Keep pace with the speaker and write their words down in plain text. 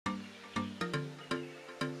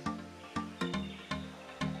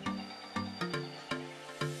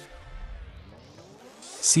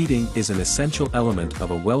Seating is an essential element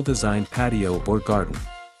of a well-designed patio or garden.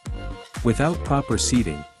 Without proper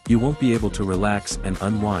seating, you won't be able to relax and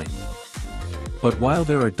unwind. But while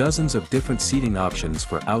there are dozens of different seating options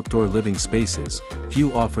for outdoor living spaces,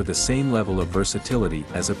 few offer the same level of versatility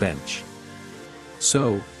as a bench.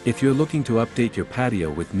 So, if you're looking to update your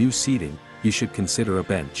patio with new seating, you should consider a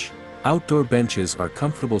bench. Outdoor benches are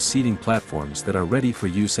comfortable seating platforms that are ready for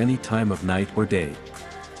use any time of night or day.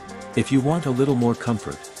 If you want a little more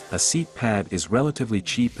comfort, a seat pad is relatively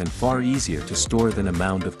cheap and far easier to store than a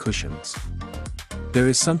mound of cushions. There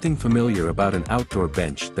is something familiar about an outdoor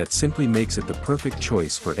bench that simply makes it the perfect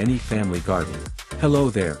choice for any family garden. Hello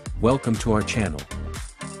there, welcome to our channel.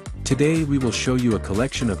 Today we will show you a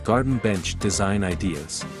collection of garden bench design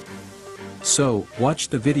ideas. So, watch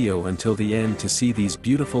the video until the end to see these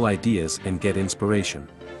beautiful ideas and get inspiration.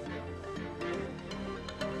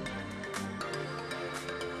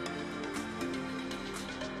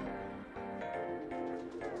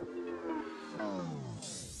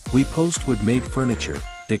 We post wood-made furniture,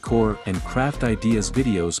 decor and craft ideas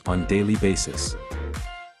videos on daily basis.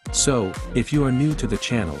 So, if you are new to the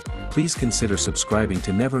channel, please consider subscribing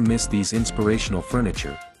to never miss these inspirational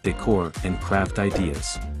furniture, decor and craft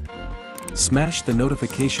ideas. Smash the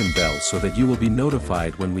notification bell so that you will be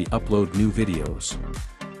notified when we upload new videos.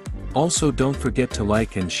 Also, don't forget to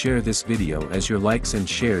like and share this video, as your likes and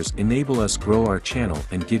shares enable us grow our channel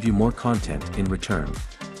and give you more content in return.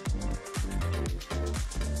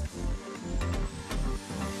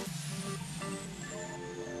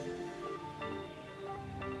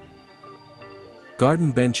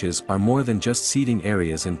 Garden benches are more than just seating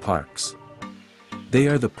areas in parks. They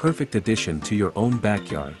are the perfect addition to your own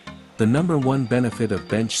backyard. The number one benefit of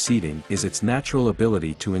bench seating is its natural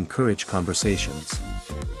ability to encourage conversations.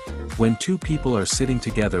 When two people are sitting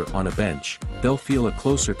together on a bench, they'll feel a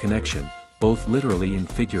closer connection, both literally and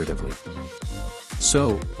figuratively.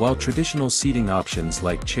 So, while traditional seating options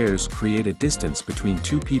like chairs create a distance between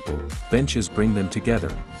two people, benches bring them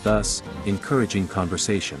together, thus, encouraging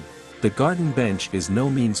conversation. The garden bench is no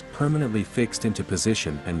means permanently fixed into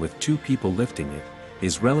position, and with two people lifting it,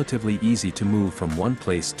 is relatively easy to move from one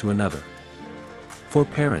place to another. For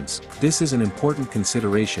parents, this is an important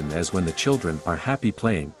consideration, as when the children are happy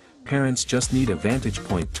playing, parents just need a vantage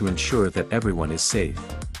point to ensure that everyone is safe.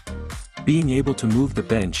 Being able to move the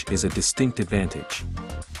bench is a distinct advantage.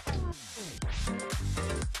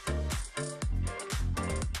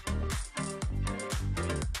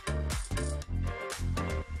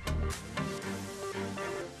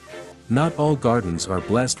 Not all gardens are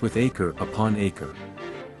blessed with acre upon acre.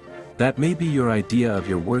 That may be your idea of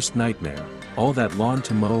your worst nightmare, all that lawn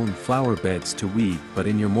to mow and flower beds to weed, but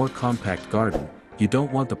in your more compact garden, you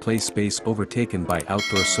don't want the play space overtaken by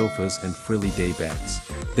outdoor sofas and frilly day beds.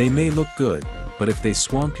 They may look good, but if they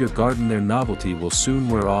swamp your garden, their novelty will soon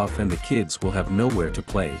wear off and the kids will have nowhere to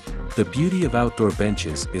play. The beauty of outdoor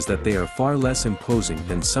benches is that they are far less imposing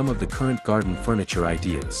than some of the current garden furniture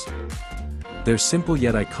ideas. Their simple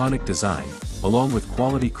yet iconic design, along with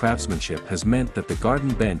quality craftsmanship, has meant that the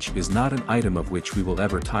garden bench is not an item of which we will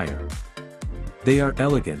ever tire. They are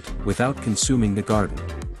elegant, without consuming the garden.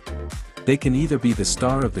 They can either be the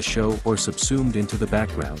star of the show or subsumed into the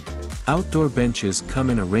background. Outdoor benches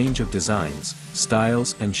come in a range of designs,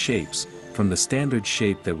 styles and shapes, from the standard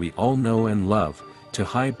shape that we all know and love, to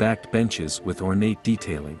high-backed benches with ornate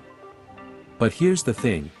detailing. But here's the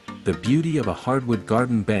thing. The beauty of a hardwood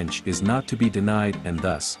garden bench is not to be denied, and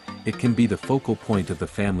thus, it can be the focal point of the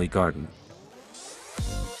family garden.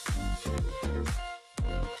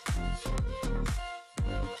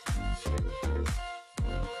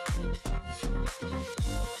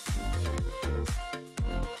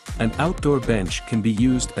 An outdoor bench can be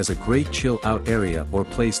used as a great chill-out area or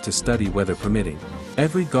place to study, weather permitting.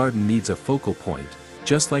 Every garden needs a focal point,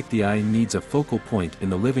 just like the eye needs a focal point in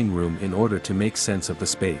the living room in order to make sense of the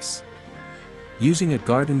space. Using a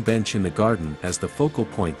garden bench in the garden as the focal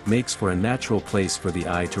point makes for a natural place for the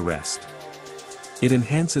eye to rest. It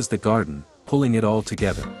enhances the garden, pulling it all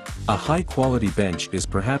together. A high-quality bench is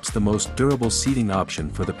perhaps the most durable seating option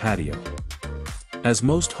for the patio. As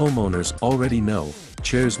most homeowners already know,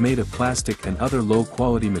 chairs made of plastic and other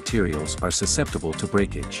low-quality materials are susceptible to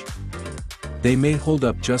breakage. They may hold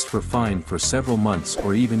up just fine for several months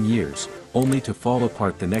or even years, only to fall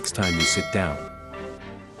apart the next time you sit down.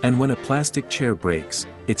 And when a plastic chair breaks,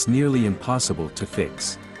 it's nearly impossible to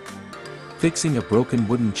fix. Fixing a broken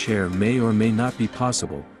wooden chair may or may not be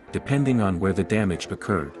possible, depending on where the damage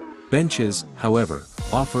occurred. Benches, however,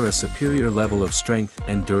 offer a superior level of strength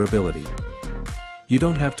and durability. You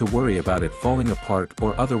don't have to worry about it falling apart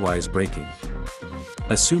or otherwise breaking.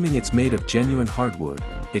 Assuming it's made of genuine hardwood,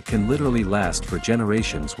 it can literally last for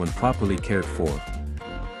generations when properly cared for.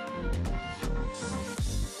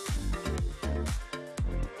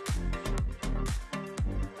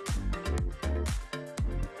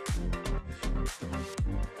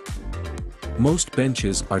 Most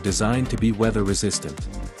benches are designed to be weather resistant.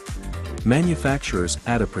 Manufacturers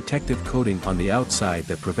add a protective coating on the outside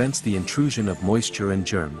that prevents the intrusion of moisture and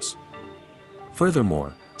germs.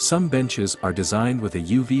 Furthermore, some benches are designed with a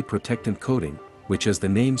UV protectant coating, which, as the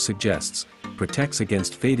name suggests, protects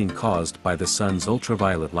against fading caused by the sun's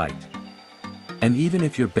ultraviolet light. And even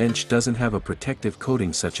if your bench doesn't have a protective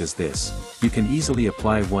coating such as this, you can easily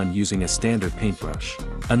apply one using a standard paintbrush.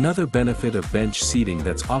 Another benefit of bench seating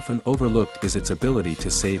that's often overlooked is its ability to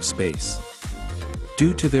save space.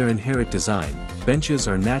 Due to their inherent design, benches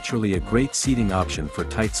are naturally a great seating option for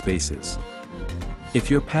tight spaces. If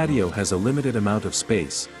your patio has a limited amount of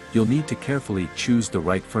space, you'll need to carefully choose the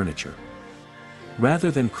right furniture.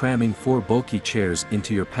 Rather than cramming 4 bulky chairs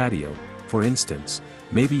into your patio, for instance,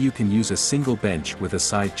 maybe you can use a single bench with a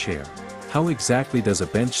side chair. How exactly does a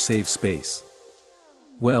bench save space?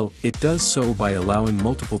 Well, it does so by allowing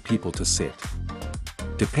multiple people to sit.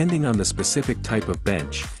 Depending on the specific type of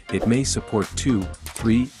bench, it may support 2,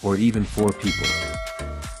 3, or even 4 people.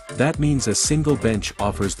 That means a single bench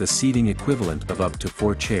offers the seating equivalent of up to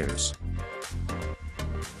 4 chairs.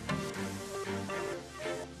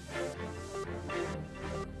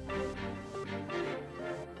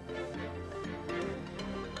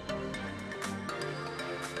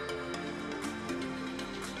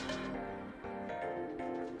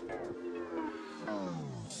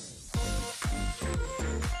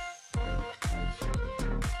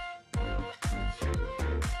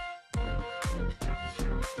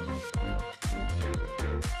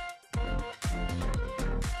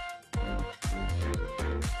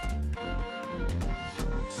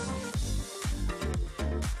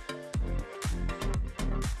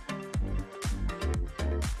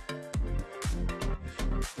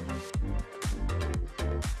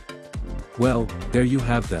 Well, there you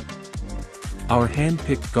have them. Our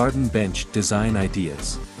hand-picked garden bench design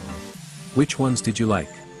ideas. Which ones did you like?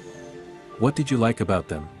 What did you like about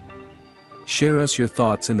them? Share us your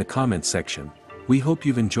thoughts in the comments section. We hope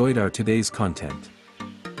you've enjoyed our today's content.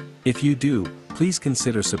 If you do, please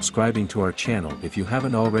consider subscribing to our channel if you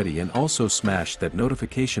haven't already, and also smash that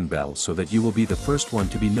notification bell so that you will be the first one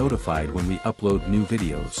to be notified when we upload new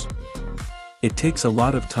videos. It takes a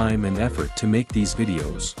lot of time and effort to make these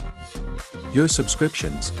videos. Your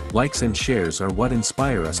subscriptions, likes and shares are what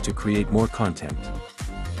inspire us to create more content.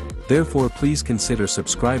 Therefore, please consider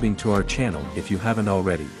subscribing to our channel if you haven't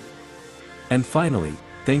already. And finally,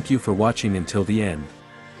 thank you for watching until the end.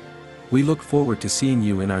 We look forward to seeing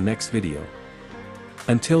you in our next video.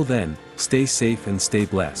 Until then, stay safe and stay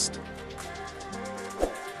blessed.